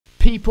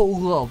People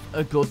love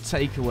a good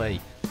takeaway,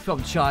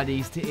 from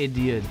Chinese to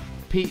Indian,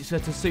 pizza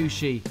to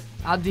sushi,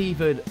 and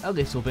even a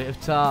little bit of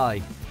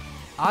Thai.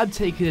 I'm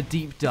taking a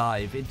deep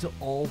dive into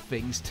all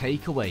things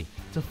takeaway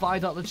to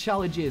find out the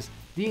challenges,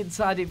 the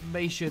inside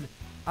information,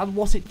 and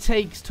what it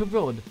takes to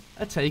run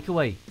a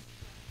takeaway.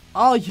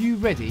 Are you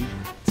ready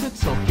to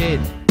tuck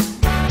in?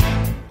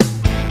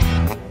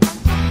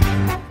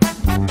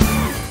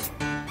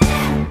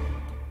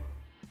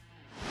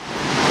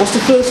 What's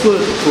the first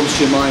word that comes to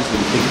your mind when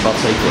you think about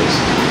takeaways?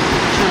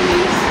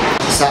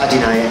 Chinese.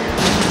 Saturday night.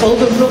 All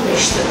the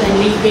rubbish that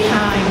they leave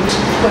behind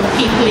when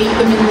people eat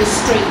them in the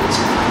street.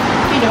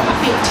 You know, I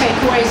think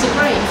takeaways are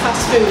great,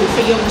 fast food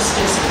for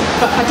youngsters,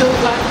 but I don't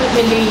like that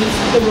they leave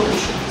the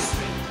rubbish in the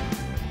street.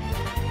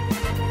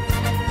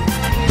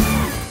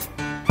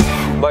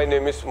 My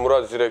name is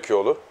Murat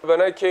Zirekioğlu.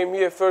 When I came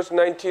here first,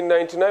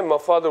 1999, my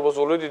father was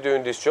already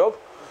doing this job.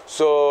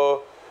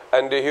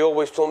 And he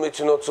always told me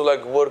to not to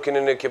like working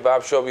in a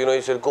kebab shop, you know,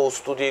 he said, go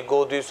study,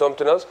 go do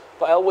something else.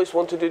 But I always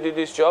wanted to do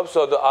this job,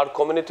 so our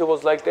community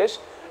was like this.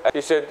 And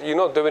he said, you're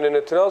not doing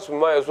anything else, we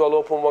might as well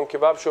open one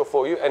kebab shop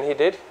for you, and he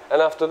did.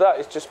 And after that,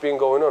 it's just been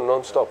going on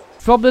non-stop.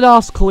 From an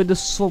article in The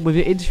Sun with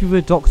an interview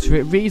with a doctor,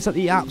 it reads that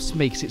the apps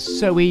makes it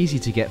so easy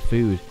to get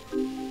food.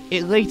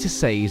 It later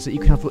says that you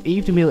can have an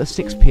evening meal at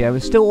 6 PM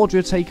and still order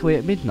a takeaway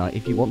at midnight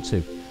if you want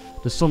to.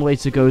 The Sun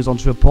later goes on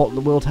to report that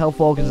the World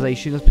Health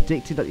Organization has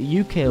predicted that the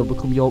UK will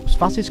become Europe's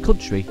fastest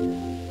country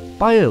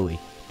by early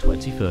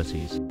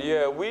 2030s.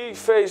 Yeah, we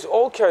face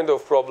all kind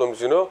of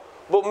problems, you know,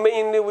 but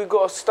mainly we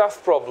got a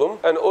staff problem.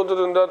 And other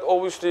than that,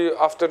 obviously,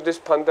 after this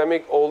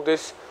pandemic, all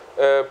this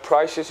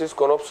prices has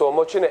gone up so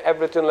much, you know,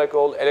 everything like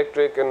all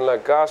electric and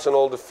like gas and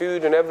all the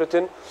food and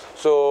everything.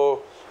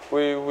 So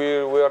we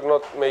are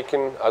not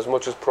making as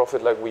much as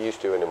profit like we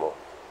used to anymore.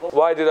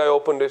 Why did I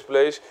open this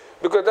place?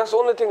 Because that's the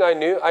only thing I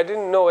knew. I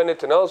didn't know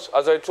anything else.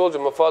 As I told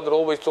you, my father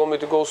always told me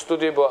to go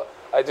study, but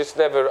I just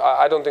never,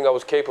 I don't think I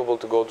was capable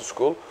to go to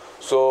school.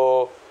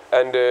 So,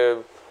 and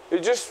I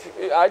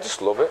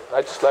just love it.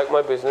 I just like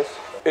my business.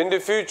 In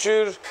the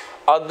future,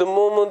 at the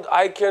moment,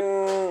 I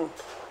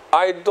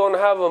don't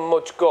have a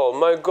much goal.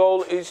 My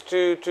goal is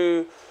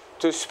to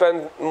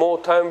spend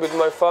more time with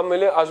my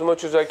family as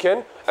much as I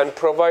can and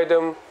provide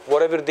them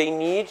whatever they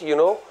need, you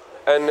know,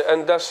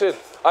 and that's it.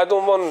 I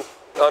don't want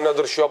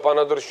another shop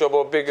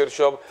or bigger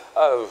shop.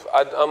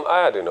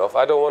 I had enough.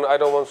 I don't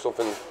want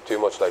something too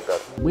much like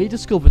that. We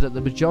discovered that the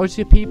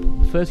majority of people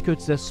prefer to go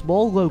to their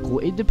small local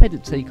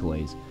independent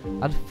takeaways,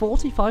 and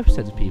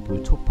 45% of people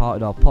who took part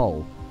in our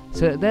poll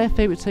said that their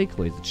favourite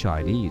takeaways are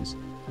Chinese.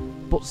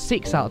 But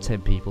 6 out of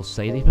 10 people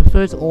say they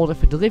prefer to order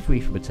for delivery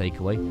from a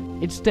takeaway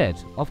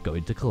instead of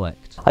going to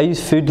collect. I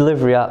use food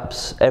delivery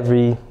apps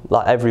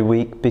every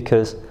week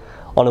because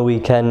on a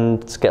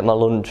weekend to get my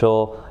lunch,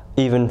 or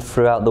even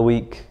throughout the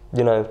week,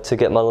 you know, to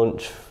get my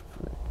lunch,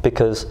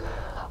 because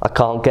I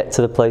can't get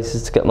to the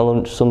places to get my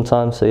lunch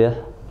sometimes, so yeah.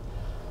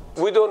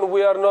 We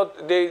are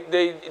not,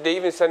 they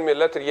even sent me a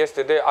letter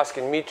yesterday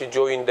asking me to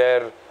join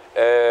their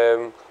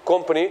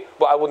company,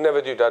 but I would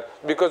never do that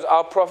because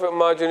our profit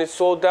margin is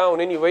so down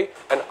anyway,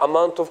 and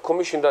amount of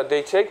commission that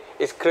they take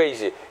is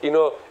crazy. You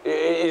know,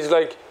 it's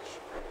like,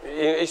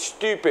 it's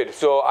stupid.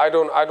 So I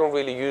don't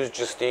really use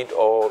Just Eat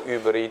or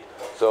Uber Eat.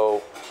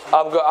 So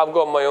I've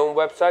got my own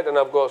website, and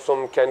I've got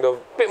some kind of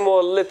bit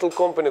more little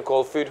company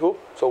called Food Hub.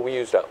 So we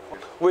use that.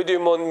 We do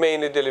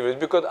mainly deliveries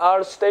because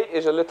our state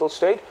is a little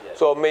state.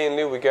 So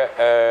mainly we get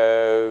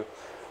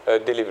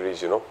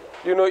deliveries.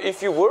 You know,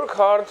 if you work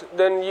hard,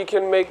 then you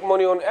can make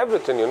money on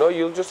everything, you know,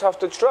 you'll just have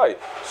to try.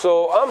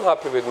 So I'm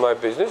happy with my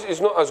business. It's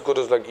not as good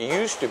as like it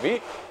used to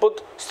be,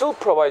 but still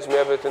provides me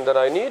everything that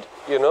I need,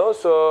 you know.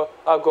 So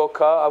I've got a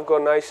car, I've got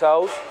a nice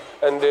house,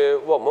 and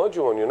what more do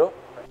you want, you know?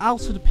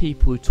 Out of the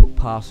people who took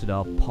part in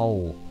our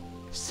poll,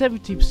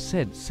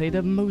 70% say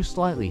they're most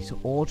likely to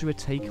order a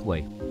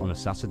takeaway on a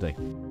Saturday.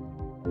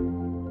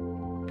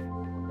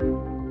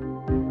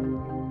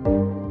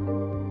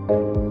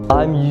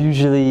 I'm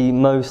usually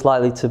most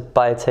likely to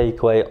buy a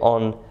takeaway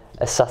on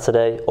a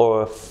Saturday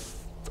or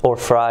a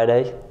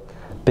Friday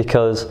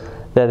because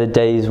they're the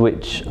days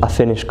which I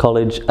finish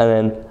college, and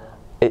then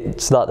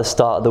it's like the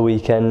start of the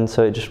weekend,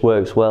 so it just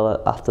works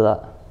well after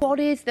that. What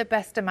is the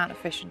best amount of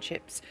fish and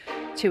chips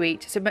to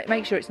eat? So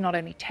make sure it's not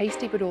only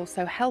tasty but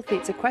also healthy.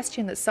 It's a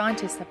question that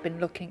scientists have been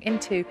looking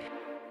into.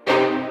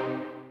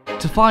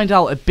 To find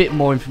out a bit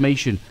more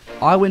information,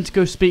 I went to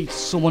go speak to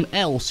someone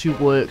else who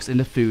works in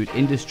the food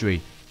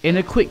industry in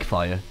a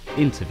quickfire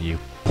interview.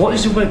 What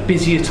is your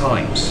busier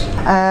times?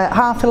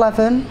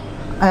 11:30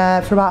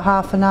 for about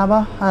half an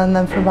hour, and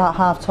then from about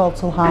 12:30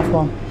 till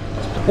 1:30.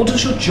 What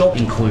does your job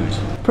include?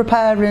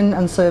 Preparing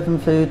and serving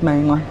food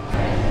mainly.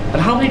 And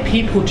how many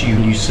people do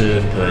you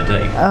serve per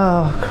day?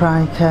 Oh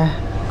crikey,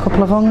 a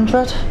couple of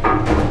hundred?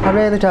 I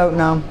really don't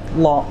know,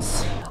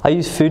 lots. I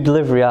use food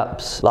delivery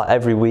apps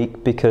every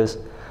week because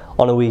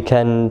on a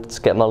weekend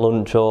to get my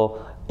lunch,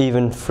 or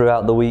even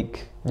throughout the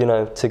week, you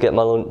know, to get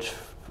my lunch,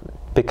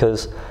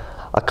 because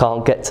I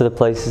can't get to the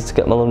places to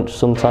get my lunch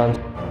sometimes.